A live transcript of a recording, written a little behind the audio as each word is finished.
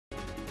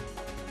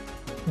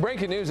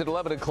Breaking news at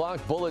 11 o'clock,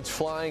 bullets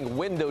flying,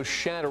 windows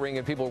shattering,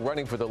 and people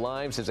running for their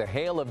lives as a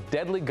hail of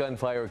deadly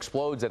gunfire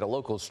explodes at a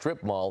local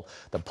strip mall.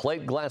 The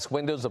plate glass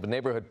windows of a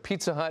neighborhood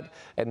Pizza Hut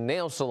and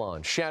nail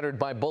salon shattered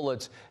by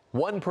bullets.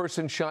 One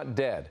person shot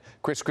dead.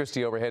 Chris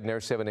Christie overhead in Air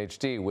 7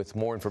 HD with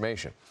more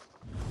information.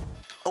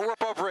 We're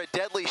up over a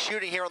deadly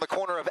shooting here on the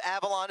corner of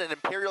Avalon and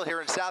Imperial here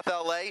in South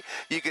LA.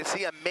 You can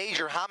see a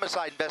major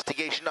homicide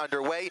investigation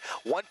underway.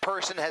 One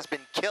person has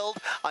been killed,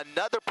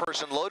 another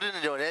person loaded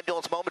into an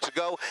ambulance moments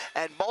ago,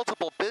 and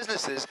multiple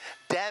businesses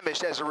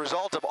damaged as a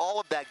result of all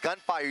of that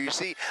gunfire. You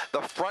see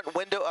the front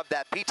window of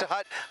that Pizza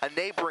Hut, a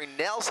neighboring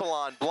nail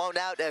salon blown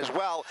out as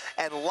well,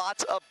 and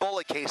lots of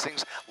bullet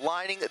casings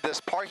lining this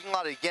parking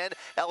lot. Again,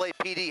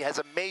 LAPD has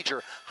a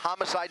major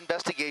homicide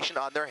investigation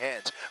on their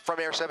hands. From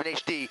Air 7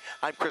 HD,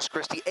 I'm Chris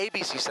Christie,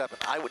 ABC 7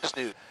 Eyewitness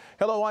News.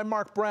 Hello, I'm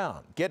Mark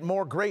Brown. Get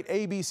more great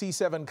ABC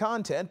 7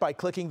 content by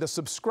clicking the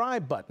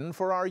subscribe button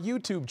for our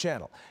YouTube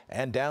channel.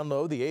 And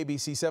download the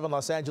ABC 7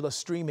 Los Angeles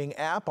streaming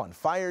app on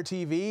Fire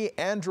TV,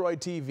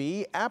 Android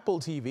TV, Apple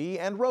TV,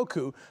 and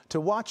Roku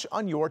to watch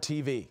on your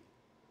TV.